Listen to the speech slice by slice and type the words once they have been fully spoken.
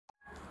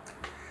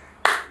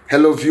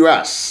Hello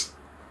viewers,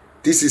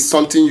 this is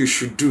something you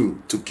should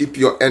do to keep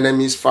your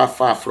enemies far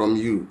from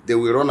you. They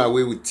will run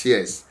away with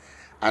tears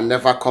and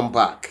never come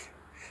back.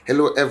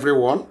 Hello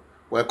everyone,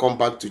 welcome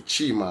back to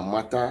Chima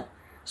Mata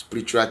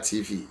Spiritual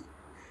TV.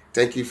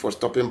 Thank you for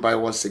stopping by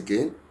once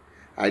again.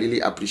 I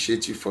really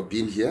appreciate you for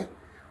being here.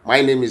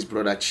 My name is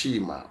Brother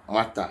Chima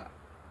Mata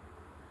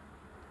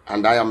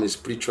and I am a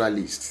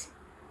spiritualist.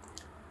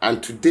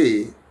 And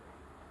today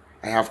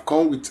I have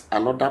come with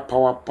another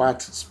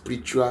power-packed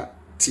spiritual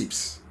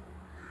tips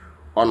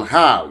on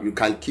how you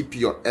can keep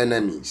your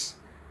enemies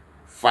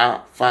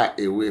far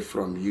away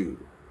from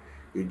you.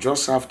 You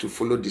just have to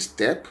follow the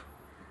step.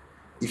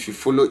 If you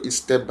follow it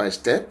step by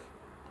step,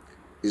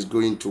 it's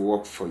going to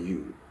work for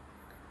you.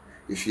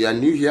 If you are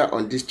new here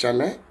on this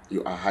channel,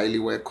 you are highly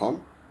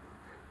welcome.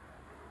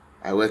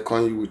 I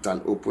welcome you with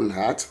an open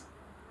heart.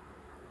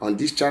 On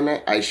this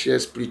channel, I share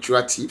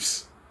spiritual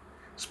tips,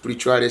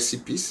 spiritual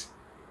recipes,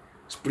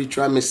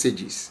 spiritual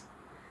messages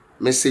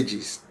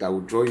that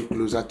will draw you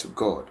closer to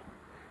God.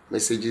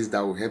 Messages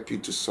that will help you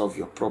to solve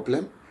your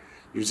problem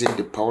using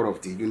the power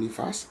of the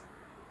universe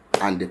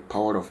and the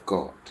power of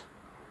God.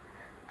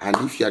 And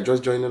if you are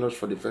just joining us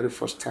for the very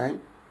first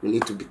time, you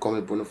need to become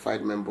a bona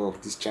fide member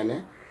of this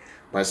channel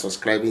by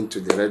subscribing to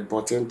the red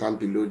button down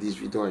below this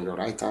video on your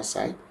right hand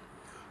side.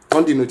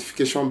 Turn the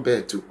notification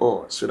bell to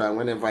all so that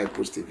whenever I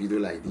post a video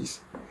like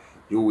this,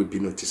 you will be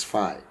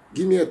notified.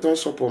 Give me a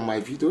thumbs up on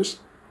my videos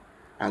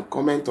and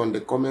comment on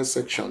the comment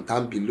section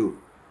down below.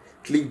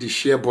 Click the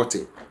share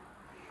button.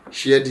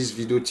 Share this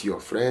video to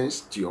your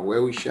friends, to your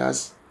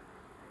well-wishers,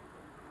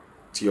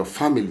 to your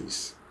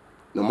families.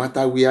 No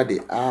matter where they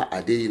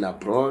are they in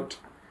abroad?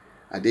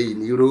 Are they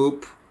in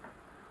Europe?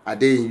 Are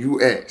they in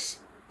US?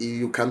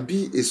 You can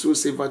be a soul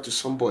saver to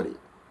somebody.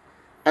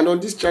 And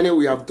on this channel,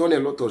 we have done a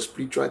lot of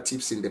spiritual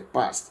tips in the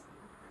past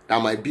that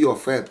might be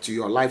of help to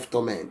your life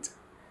torment,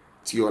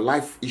 to your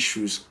life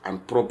issues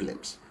and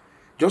problems.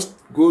 Just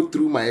go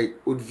through my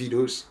old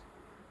videos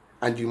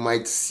and you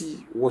might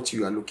see what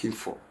you are looking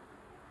for.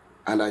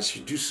 And as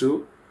you do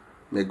so,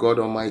 may God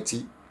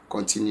Almighty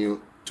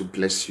continue to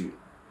bless you.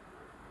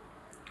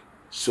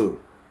 So,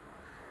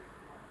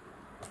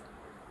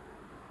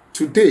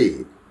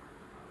 today,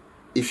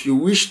 if you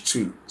wish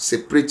to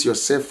separate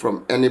yourself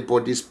from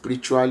anybody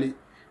spiritually,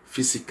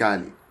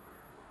 physically,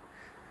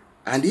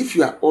 and if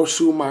you are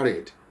also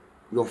married,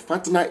 your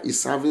partner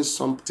is having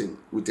something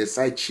with a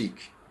side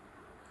chick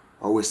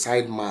or a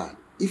side man,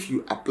 if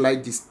you apply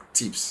these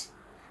tips,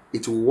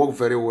 it will work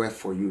very well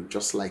for you,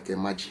 just like a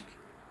magic.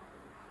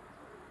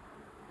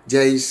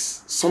 There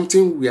is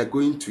something we are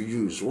going to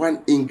use,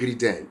 one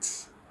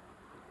ingredient.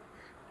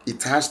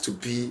 It has to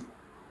be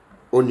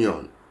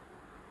onion.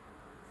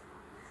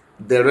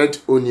 The red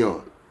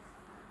onion.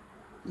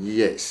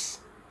 Yes.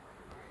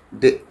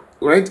 The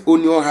red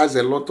onion has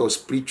a lot of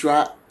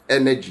spiritual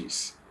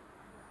energies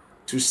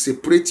to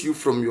separate you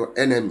from your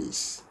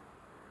enemies,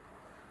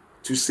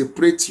 to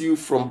separate you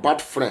from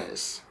bad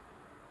friends,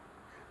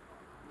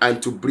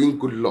 and to bring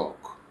good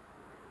luck,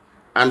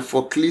 and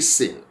for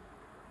cleansing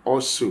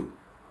also.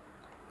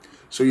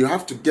 So you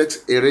have to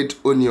get a red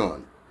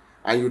onion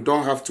and you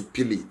don't have to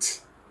peel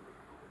it.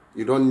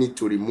 You don't need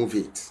to remove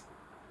it.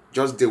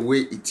 Just the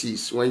way it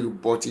is when you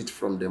bought it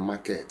from the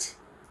market.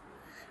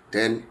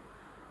 Then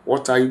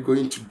what are you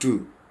going to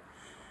do?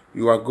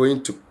 You are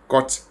going to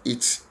cut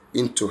it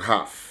into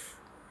half.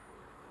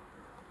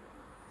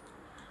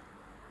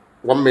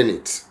 1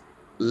 minute.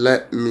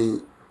 Let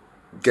me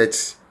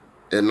get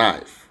a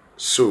knife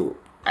so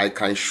I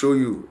can show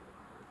you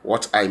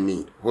what I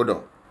mean. Hold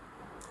on.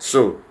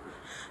 So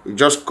you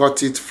just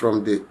cut it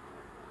from the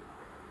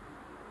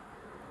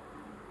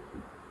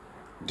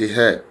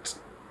head.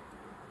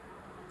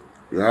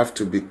 You have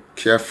to be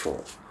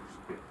careful.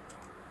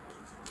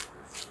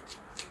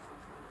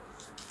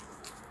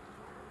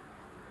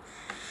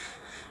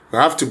 You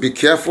have to be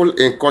careful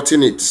in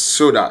cutting it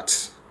so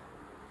that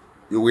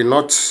you will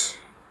not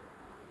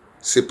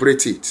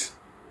separate it.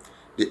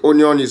 The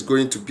onion is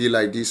going to be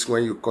like this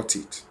when you cut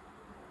it.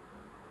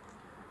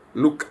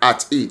 Look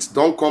at it.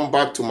 Don't come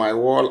back to my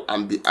wall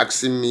and be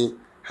asking me,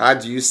 how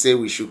do you say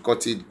we should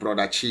cut it,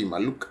 Brother Chima?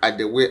 Look at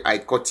the way I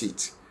cut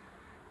it.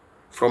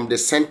 From the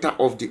center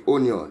of the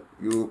onion,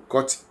 you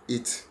cut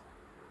it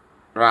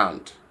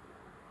round.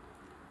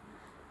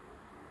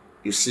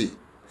 You see,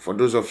 for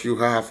those of you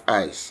who have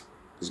eyes,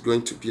 it's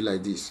going to be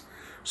like this.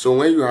 So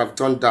when you have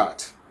done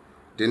that,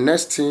 the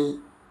next thing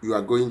you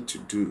are going to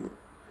do,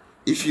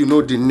 if you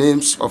know the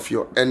names of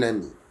your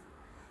enemy,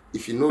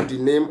 if you know the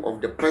name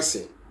of the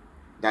person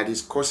that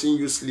is causing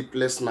you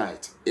sleepless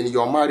night in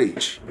your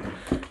marriage,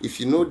 if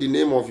you know the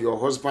name of your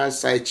husband's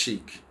side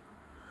chick,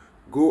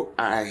 go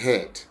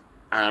ahead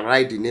and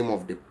write the name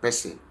of the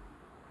person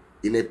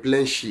in a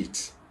plain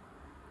sheet.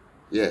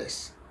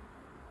 Yes,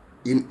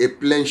 in a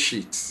plain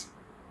sheet.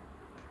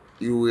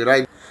 You will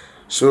write.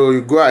 So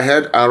you go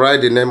ahead and write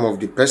the name of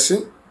the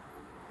person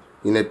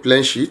in a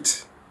plain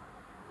sheet.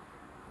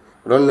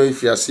 I don't know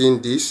if you are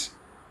seeing this,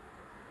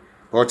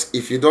 but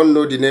if you don't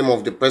know the name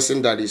of the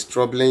person that is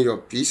troubling your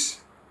peace,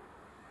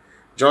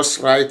 just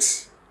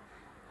write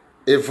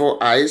evil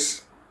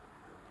eyes,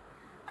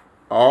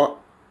 or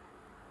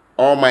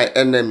all my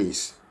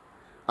enemies.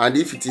 And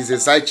if it is a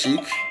side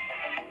chick,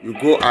 you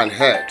go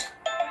ahead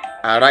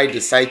and write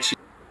the side chick.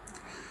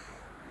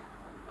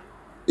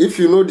 If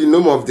you know the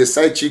name of the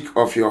side chick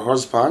of your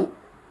husband,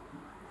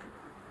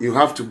 you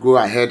have to go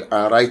ahead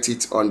and write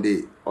it on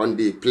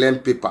the plain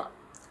paper.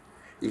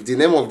 If the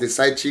name of the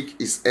side chick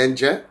is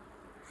Angel,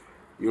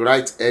 you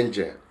write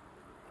Angel.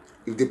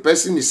 If the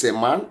person is a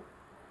man,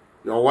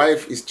 your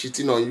wife is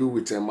cheating on you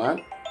with a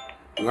man,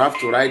 you have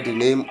to write the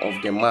name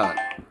of the man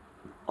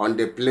on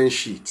the plain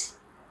sheet.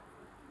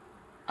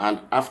 And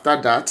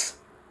after that,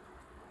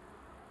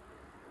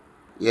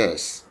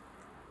 yes,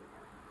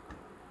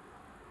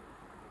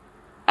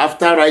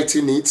 after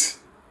writing it,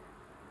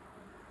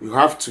 you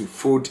have to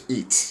fold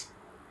it.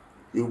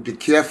 You be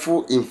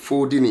careful in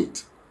folding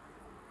it.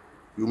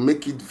 You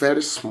make it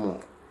very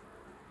small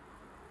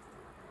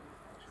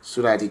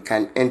so that it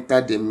can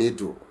enter the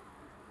middle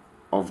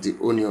of the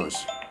onions.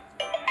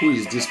 Who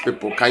is this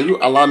people? Can you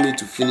allow me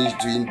to finish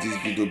doing this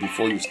video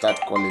before you start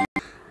calling?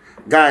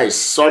 Guys,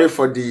 sorry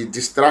for the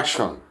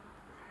distraction.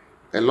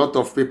 A lot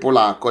of people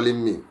are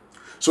calling me.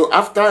 So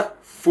after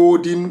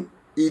folding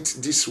it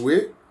this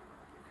way,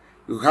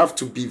 you have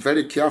to be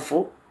very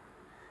careful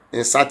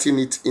inserting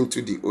it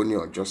into the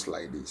onion just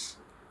like this.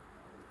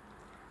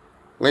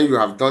 When you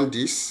have done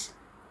this,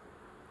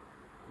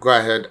 go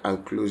ahead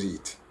and close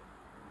it.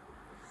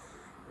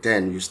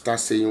 Then you start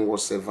saying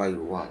whatever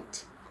you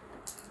want.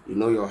 You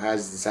know your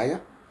heart's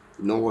desire.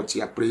 You know what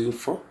you are praying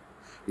for.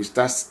 You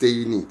start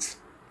saying it.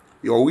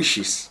 Your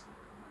wishes.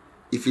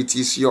 If it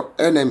is your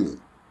enemy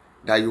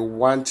that you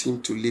want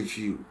him to leave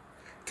you,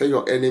 tell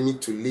your enemy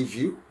to leave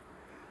you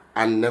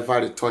and never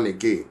return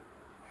again.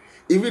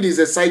 If it is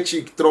a side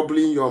chick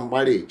troubling your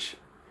marriage,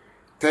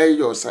 tell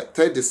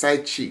the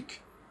side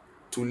chick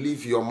to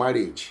leave your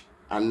marriage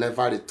and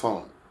never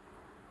return.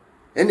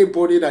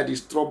 Anybody that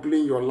is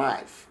troubling your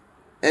life,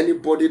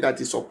 anybody that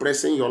is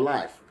oppressing your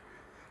life,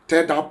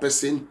 tell that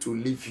person to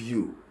leave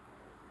you.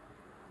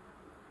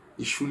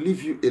 He should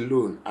leave you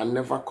alone and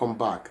never come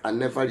back and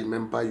never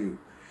remember you,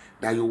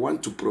 that you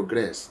want to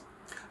progress.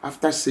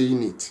 After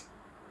saying it,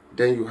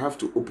 then you have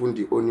to open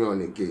the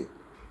onion again.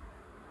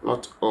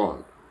 Not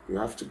on. You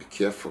have to be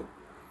careful.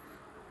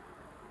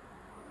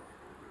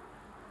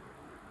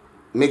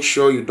 Make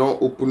sure you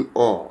don't open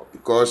all,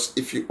 because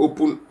if you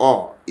open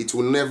all, it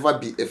will never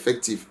be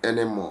effective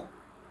anymore,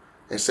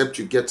 except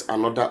you get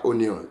another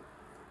onion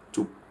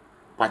to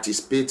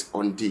participate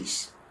on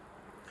this.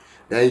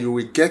 Then you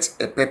will get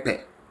a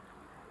pepper,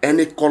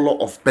 any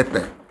color of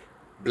pepper,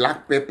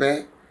 black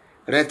pepper,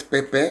 red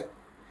pepper,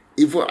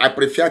 even I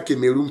prefer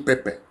Cameroon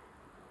pepper,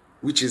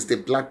 which is the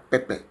black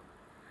pepper,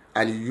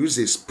 and you use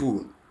a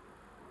spoon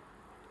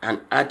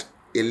and add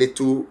a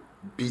little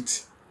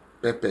bit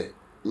pepper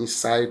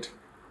inside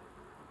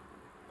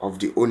of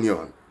the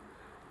onion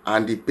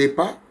and the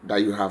paper that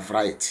you have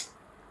write.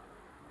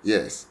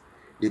 Yes,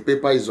 the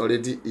paper is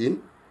already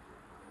in.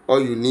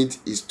 All you need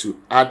is to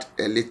add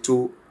a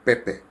little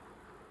pepper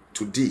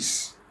to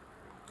this.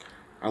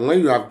 And when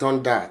you have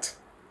done that,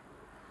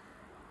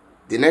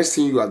 the next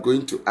thing you are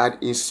going to add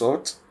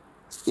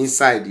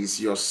inside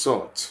is your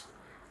salt.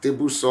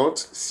 Table salt,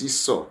 sea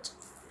salt,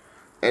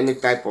 any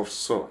type of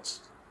salt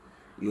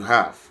you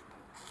have,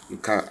 you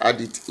can add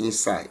it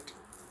inside.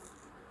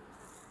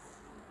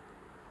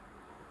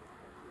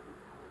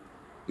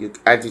 You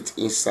add it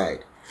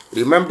inside.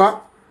 Remember,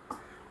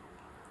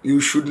 you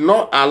should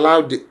not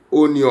allow the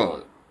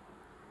onion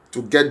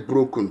to get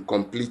broken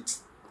complete,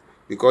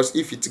 because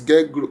if it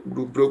gets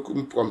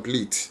broken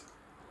complete,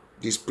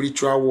 the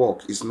spiritual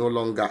work is no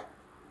longer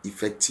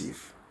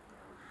effective.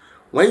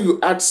 When you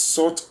add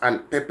salt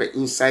and pepper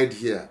inside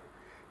here,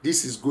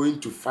 this is going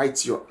to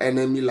fight your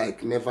enemy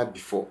like never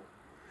before.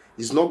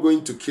 It's not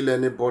going to kill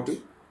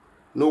anybody.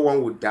 No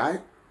one will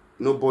die.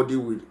 Nobody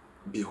will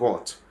be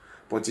hurt.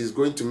 But it's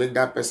going to make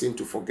that person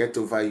to forget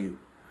over you,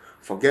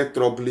 forget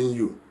troubling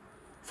you,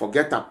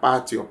 forget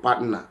about your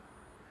partner.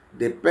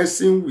 The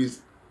person will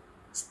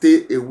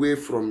stay away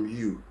from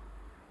you.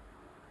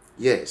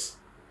 Yes,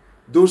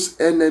 those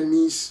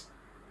enemies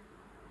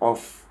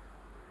of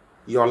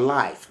your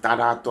life that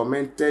are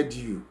tormented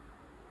you,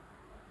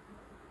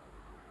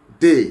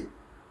 they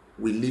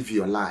will leave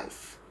your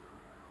life.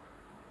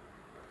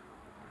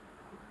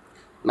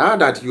 Now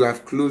that you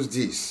have closed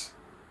this,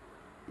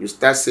 you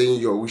start saying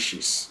your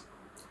wishes.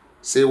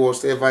 Say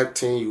whatever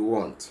thing you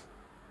want.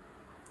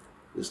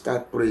 You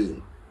start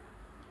praying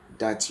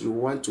that you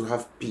want to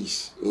have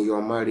peace in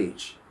your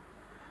marriage.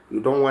 You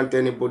don't want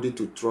anybody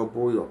to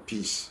trouble your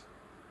peace.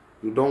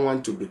 You don't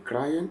want to be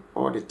crying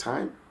all the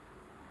time.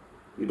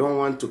 You don't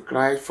want to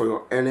cry for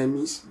your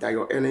enemies, that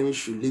your enemies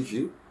should leave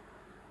you,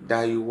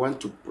 that you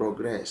want to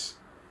progress.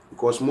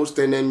 Because most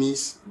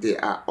enemies, they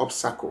are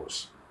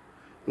obstacles.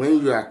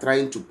 When you are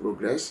trying to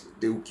progress,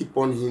 they will keep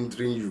on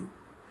hindering you.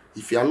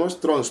 If you are not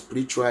strong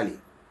spiritually,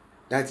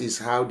 that is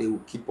how they will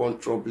keep on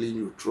troubling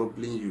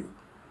you,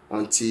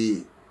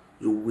 until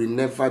you will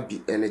never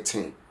be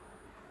anything.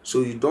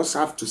 So you just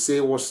have to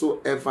say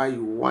whatsoever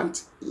you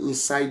want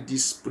inside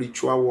this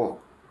spiritual world.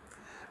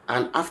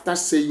 And after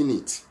saying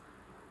it,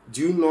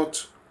 do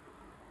not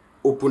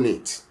open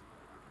it.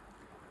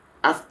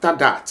 After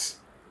that,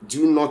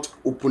 do not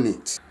open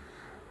it.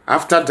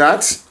 After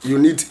that, you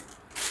need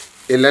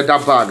a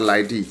leather bag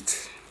like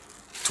this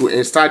to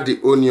insert the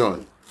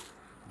onion.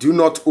 Do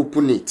not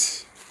open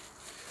it.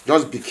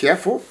 Just be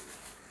careful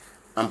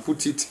and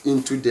put it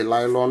into the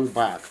nylon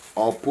bag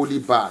or poly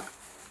bag,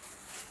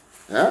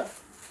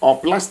 or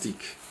plastic,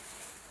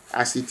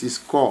 as it is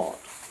called.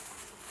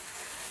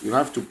 You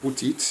have to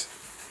put it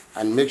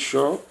and make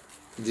sure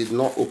it did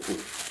not open.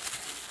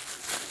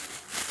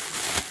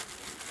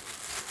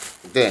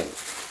 Then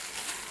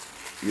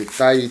you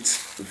tie it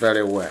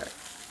very well.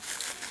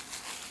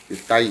 You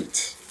tie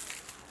it.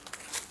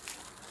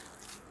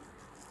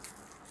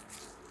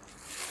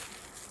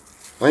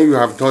 When you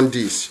have done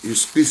this, you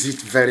squeeze it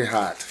very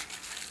hard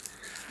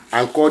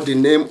and call the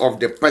name of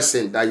the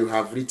person that you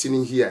have written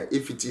in here.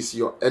 If it is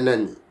your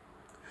enemy,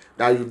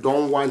 that you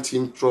don't want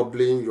him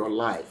troubling your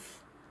life,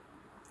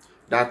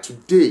 that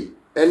today,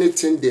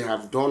 anything they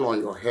have done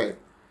on your head,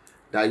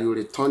 that you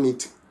return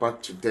it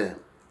back to them.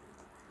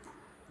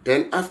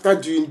 Then after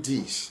doing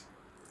this,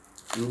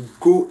 you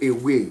go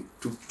away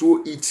to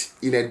throw it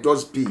in a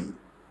dustbin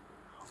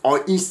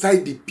or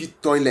inside the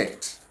pit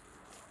toilet.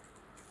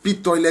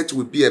 Pit toilet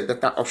will be a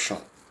better option.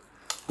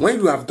 When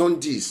you have done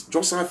this,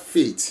 just have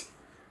faith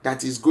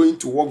that is going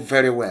to work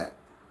very well.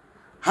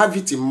 Have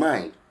it in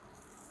mind.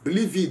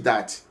 Believe it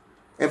that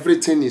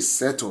everything is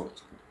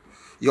settled.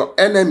 Your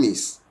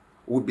enemies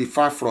will be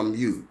far from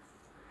you.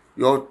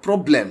 Your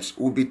problems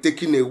will be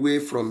taken away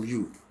from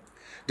you.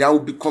 There will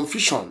be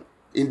confusion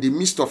in the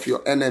midst of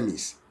your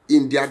enemies,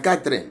 in their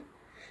gathering.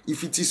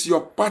 If it is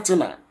your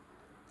partner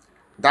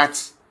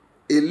that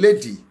a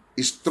lady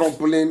is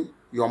troubling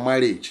your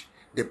marriage,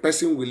 the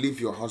person will leave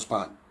your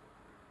husband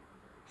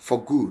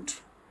for good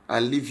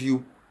and leave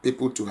you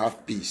people to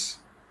have peace.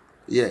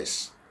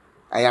 Yes,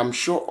 I am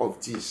sure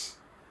of this.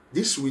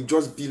 This will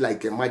just be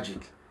like a magic.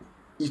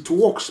 It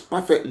works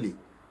perfectly.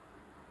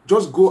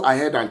 Just go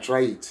ahead and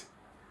try it.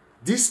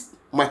 These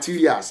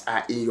materials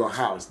are in your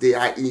house. They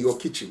are in your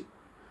kitchen.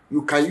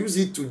 You can use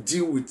it to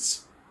deal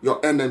with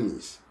your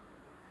enemies.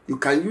 You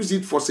can use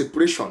it for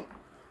separation.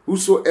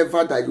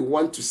 Whosoever that you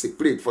want to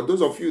separate. For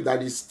those of you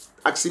that is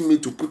asking me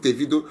to put a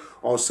video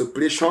on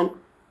separation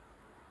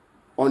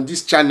on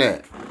this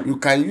channel, you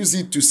can use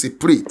it to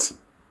separate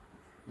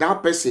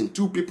that person.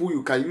 Two people,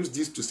 you can use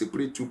this to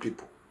separate two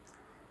people.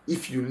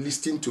 If you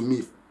listen to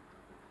me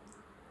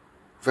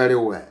very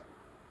well,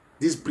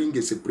 this brings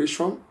a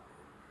separation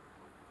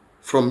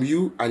from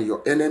you and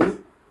your enemy.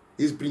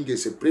 This brings a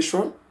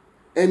separation.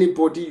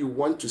 Anybody you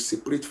want to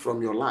separate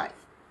from your life,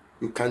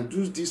 you can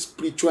do these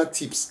spiritual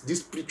tips, this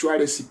spiritual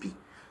recipe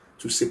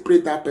to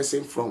separate that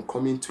person from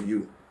coming to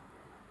you.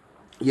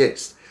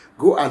 Yes,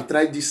 go and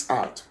try this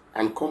out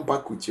and come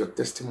back with your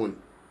testimony.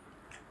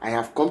 I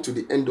have come to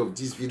the end of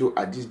this video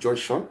at this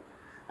junction.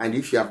 And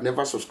if you have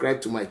never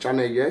subscribed to my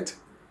channel yet,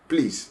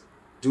 please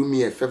do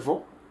me a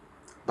favor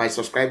by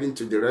subscribing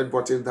to the red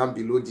button down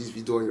below this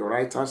video on your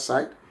right hand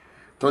side.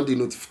 Turn the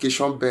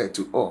notification bell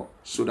to all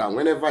so that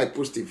whenever I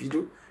post a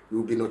video, you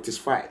will be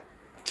notified.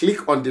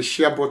 Click on the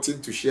share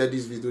button to share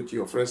this video to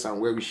your friends and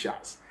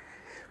well-wishers.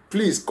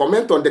 Please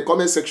comment on the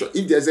comment section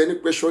if there's any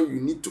question you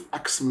need to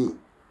ask me.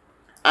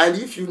 And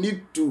if you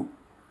need to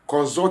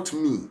consult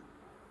me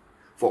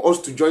for us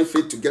to join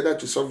faith together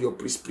to solve your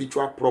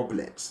spiritual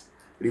problems.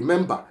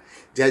 Remember,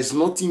 there is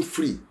nothing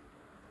free,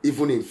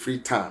 even in free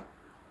time.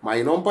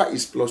 My number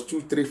is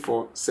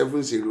 +234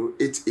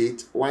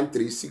 7088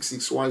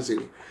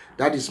 136610.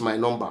 That is my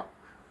number.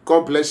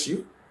 God bless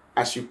you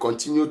as you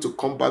continue to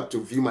come back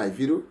to view my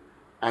video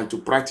and to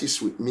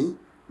practice with me.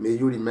 May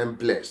you remain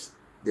blessed.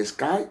 The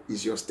sky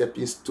is your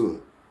stepping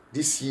stone.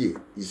 This year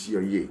is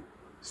your year.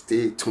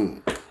 Stay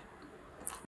tuned.